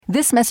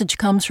This message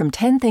comes from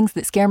 10 Things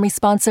That Scare Me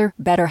sponsor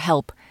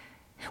BetterHelp.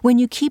 When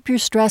you keep your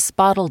stress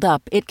bottled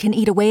up, it can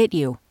eat away at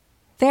you.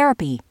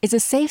 Therapy is a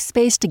safe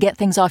space to get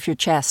things off your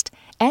chest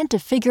and to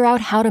figure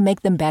out how to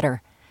make them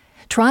better.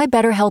 Try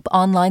BetterHelp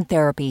Online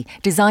Therapy,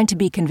 designed to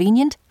be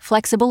convenient,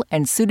 flexible,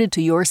 and suited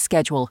to your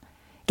schedule.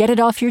 Get it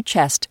off your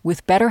chest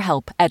with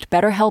BetterHelp at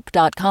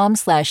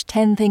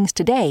betterhelp.com/10things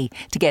today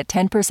to get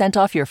 10%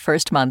 off your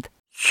first month.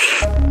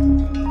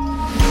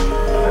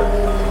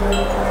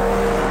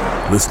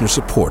 Listener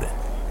supported.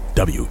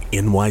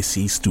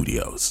 WNYC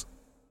Studios.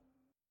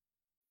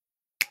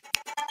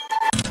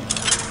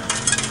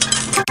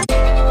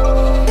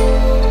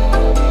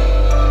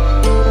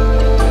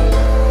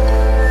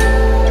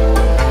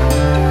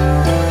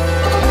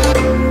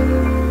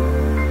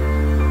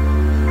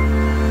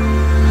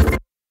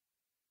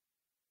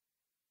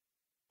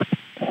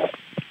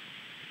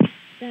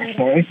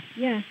 Sorry?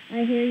 Yeah,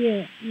 I hear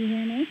you. You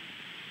hear me?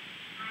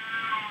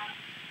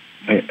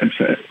 I'm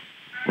sorry.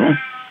 What?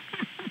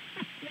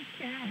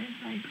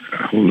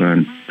 Hold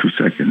on 2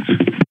 seconds.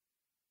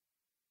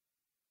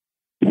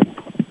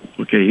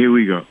 Okay, here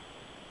we go.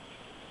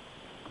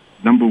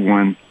 Number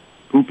one,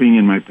 pooping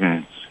in my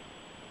pants.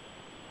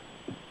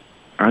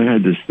 I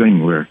had this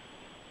thing where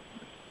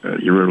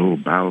irritable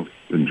bowel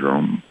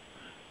syndrome,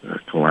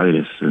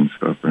 colitis and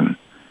stuff, and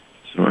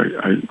so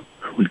I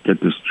would get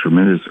this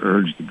tremendous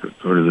urge to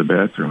go to the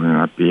bathroom and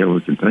not be able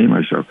to contain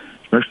myself,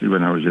 especially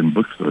when I was in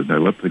bookstores. I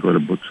love to go to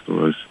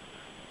bookstores.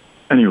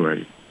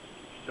 Anyway,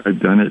 I've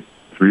done it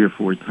 3 or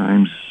 4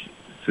 times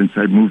since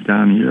I moved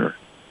down here.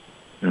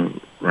 You know,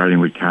 riding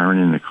with Karen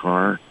in the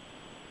car.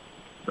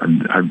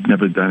 I've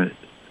never done it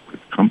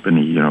with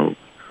company, you know,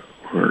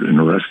 or in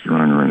a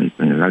restaurant or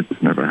anything.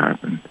 That's never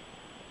happened.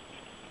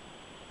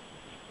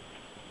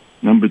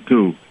 Number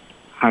 2,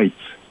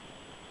 heights.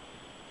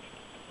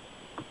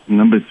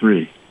 Number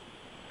 3,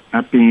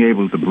 not being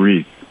able to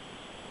breathe.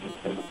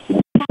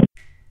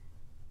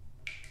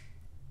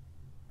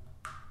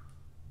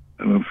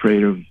 I'm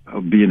afraid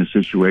I'll be in a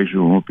situation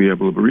where I won't be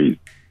able to breathe.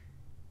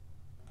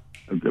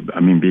 I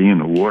mean, being in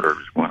the water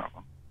is one of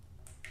them.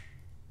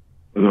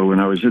 Although when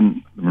I was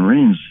in the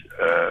Marines,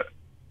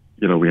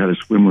 you know, we had to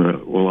swim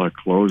with all our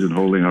clothes and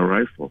holding our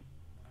rifle.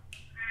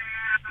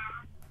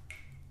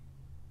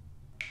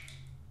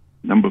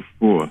 Number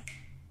 4,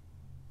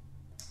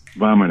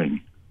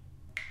 vomiting.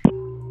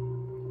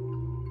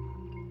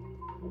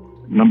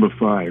 Number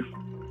 5,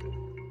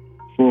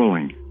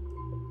 falling.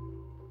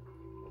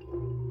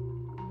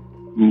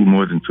 A little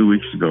more than 2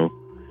 weeks ago,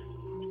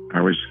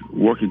 I was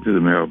walking to the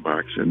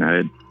mailbox and I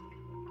had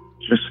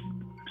just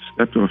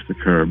stepped off the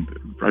curb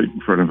right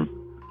in front of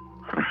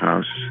our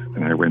house,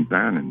 and I went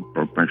down and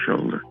broke my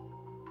shoulder.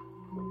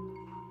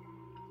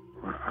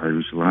 I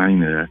was lying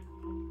there,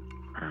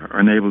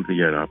 unable to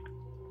get up.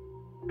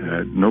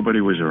 Nobody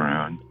was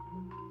around.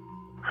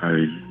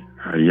 I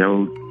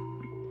yelled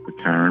to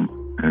Karen,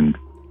 and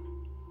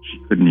she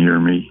couldn't hear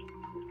me.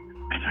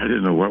 And I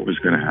didn't know what was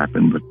going to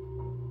happen, but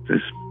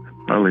this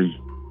probably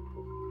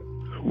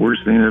the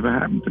worst thing that ever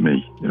happened to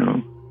me, you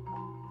know.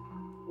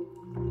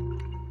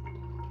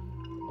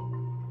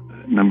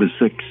 Number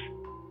 6,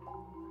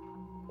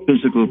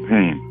 physical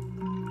pain.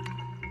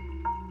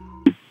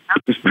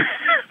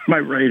 My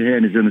right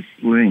hand is in a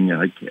sling,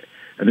 and I can't.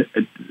 And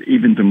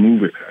even to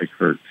move it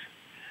hurts.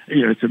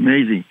 You know, it's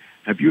amazing.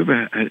 Have you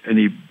ever had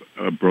any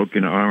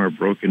broken arm or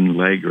broken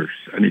leg or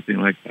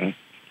anything like that?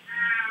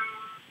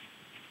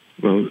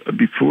 Well,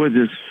 before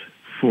this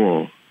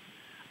fall,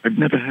 I've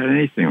never had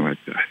anything like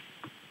that.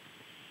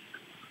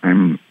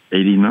 I'm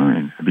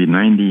 89. I'll be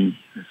 90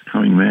 this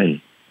coming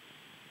May.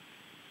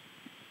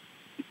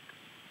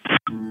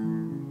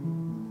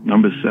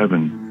 Number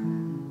 7,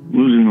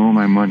 losing all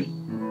my money.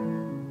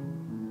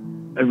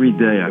 Every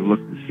day I look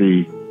to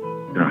see,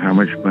 you know, how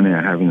much money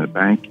I have in the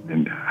bank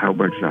and how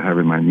much I have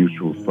in my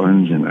mutual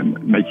funds, and I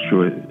make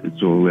sure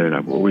it's all there.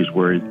 I'm always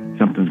worried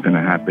something's going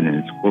to happen and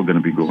it's all going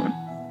to be gone.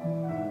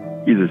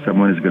 Either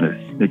someone is going to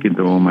sneak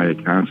into all my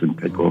accounts and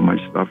take all my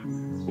stuff,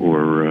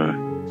 or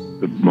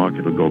the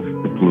market will go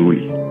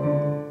kaplooey.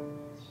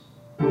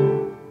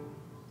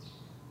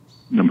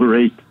 Number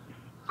 8,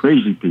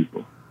 crazy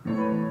people.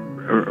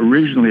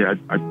 Originally, I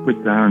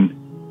put down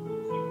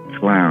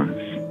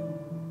clowns,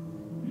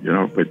 you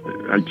know, but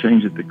I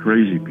changed it to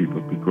crazy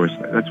people because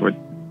that's what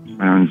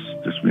clowns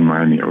just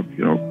remind me of,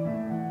 you know,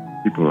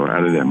 people who are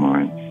out of their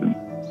minds, and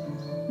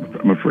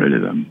I'm afraid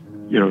of them.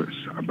 You know,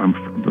 I'm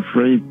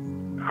afraid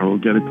I will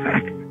get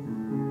attacked.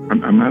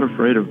 I'm not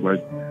afraid of,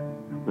 like,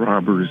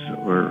 robbers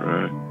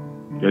or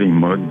getting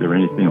mugged or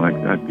anything like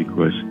that,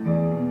 because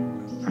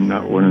I'm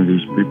not one of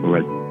these people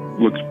that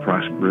looks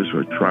prosperous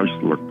or tries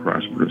to look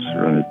prosperous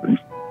or anything.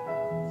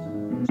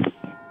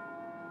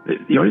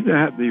 The only thing that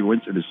happened, I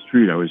went to the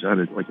street. I was at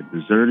a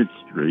deserted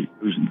street.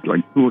 It was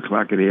like 2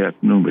 o'clock in the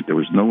afternoon, but there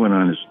was no one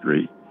on the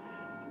street.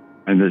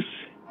 And this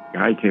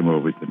guy came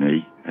over to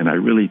me, and I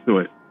really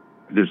thought,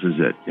 this is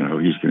it. You know,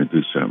 he's going to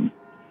do something.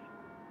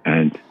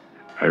 And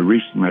I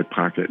reached in my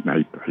pocket, and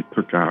I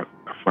took out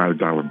a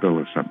 $5 bill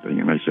or something,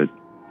 and I said,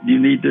 do you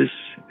need this?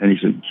 And he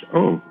said,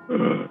 oh,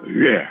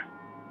 yeah.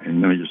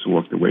 And then I just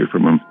walked away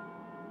from him.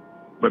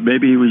 But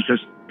maybe he was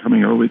just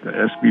coming over to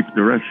ask me for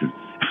directions.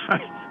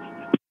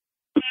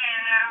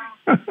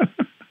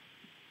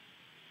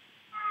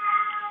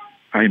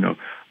 I know.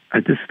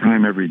 At this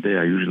time every day,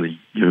 I usually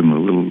give him a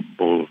little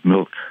bowl of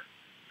milk.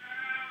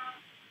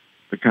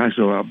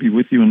 Picasso, I'll be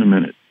with you in a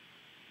minute.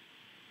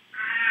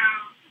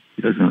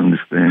 He doesn't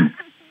understand.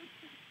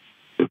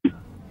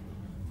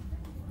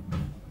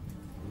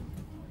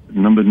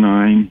 Number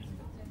 9,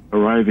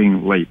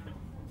 arriving late.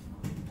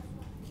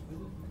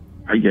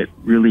 I get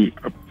really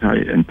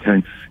uptight and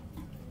tense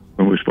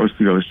when we're supposed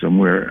to go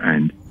somewhere,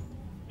 and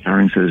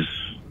Karen says,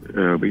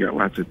 we got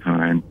lots of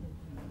time.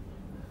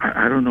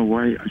 I don't know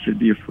why I should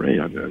be afraid.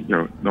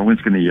 No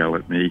one's going to yell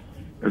at me.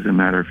 Doesn't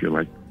matter if you're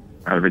like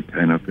 5 or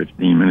 10 or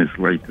 15 minutes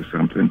late to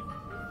something.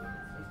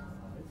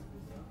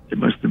 It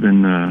must have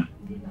been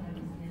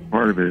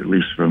part of it, at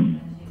least from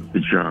the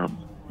job.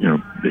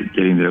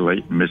 Getting there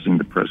late and missing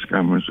the press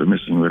conference or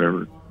missing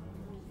whatever.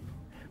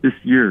 This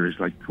year is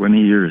like 20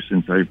 years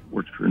since I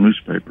worked for a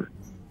newspaper.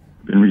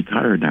 I've been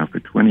retired now for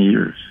 20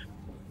 years.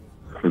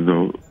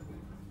 Although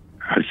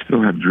I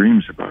still have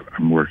dreams about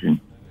I'm working,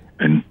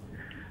 and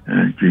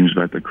dreams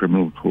about the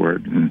criminal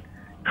court and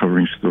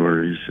covering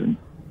stories and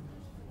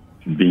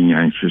being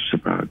anxious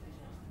about,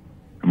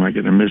 am I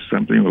going to miss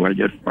something? Will I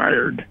get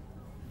fired?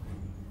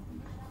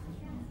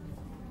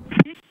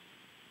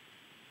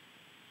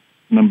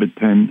 Number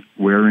 10,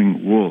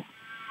 wearing wool.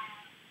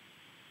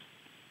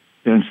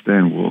 Can't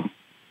stand wool.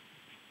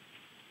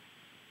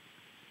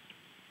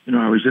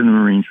 I was in the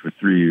Marines for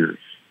 3 years,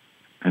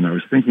 and I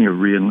was thinking of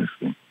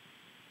re-enlisting.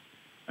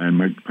 And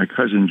my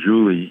cousin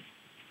Julie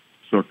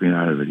talked me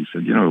out of it. He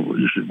said,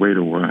 you should wait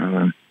a while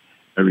and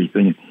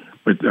everything.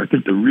 But I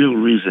think the real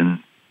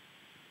reason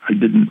I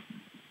didn't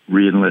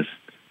re-enlist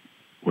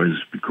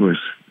was because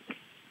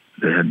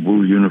they had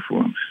wool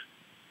uniforms.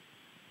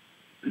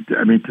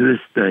 I mean, to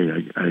this day,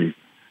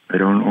 I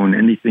don't own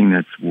anything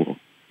that's wool.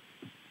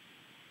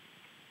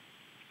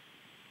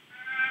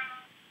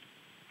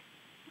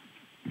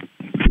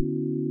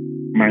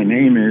 My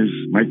name is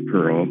Mike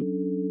Pearl,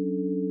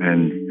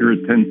 and here are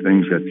 10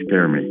 things that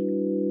scare me.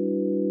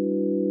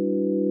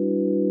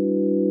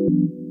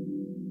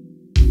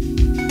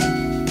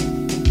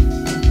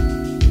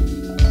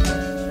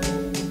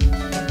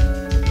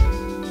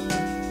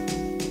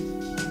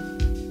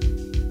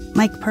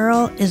 Mike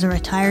Pearl is a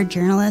retired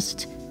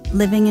journalist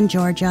living in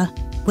Georgia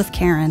with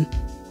Karen.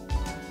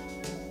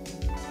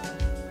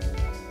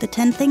 The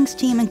 10 Things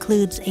team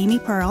includes Amy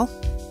Pearl,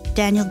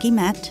 Daniel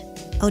Guillemette,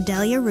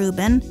 Odelia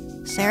Rubin,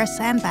 Sarah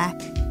Sandbach,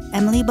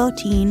 Emily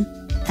Botine,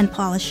 and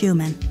Paula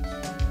Schumann.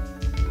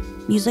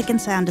 Music and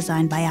sound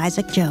design by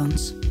Isaac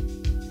Jones.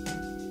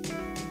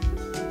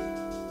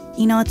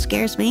 You know what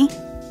scares me?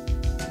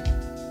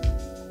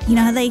 You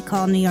know how they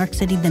call New York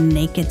City the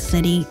naked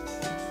city?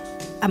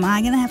 Am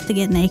I gonna have to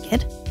get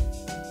naked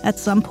at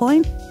some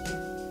point?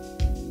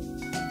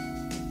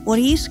 What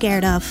are you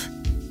scared of?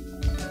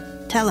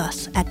 Tell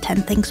us at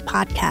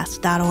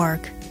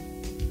 10thingspodcast.org.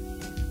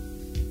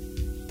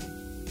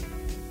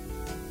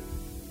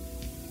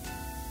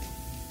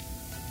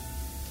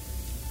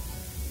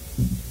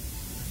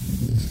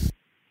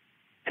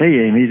 Hey,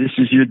 Amy, this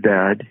is your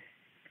dad.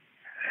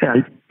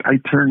 I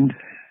turned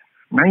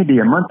 90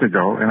 a month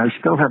ago, and I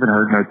still haven't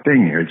heard my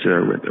thing.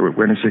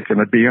 When is it going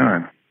to be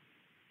on?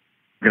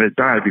 I'm going to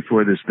die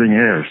before this thing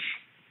airs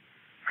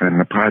on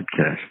the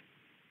podcast.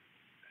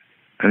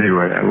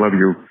 Anyway, I love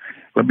you.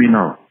 Let me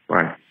know.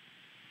 Bye.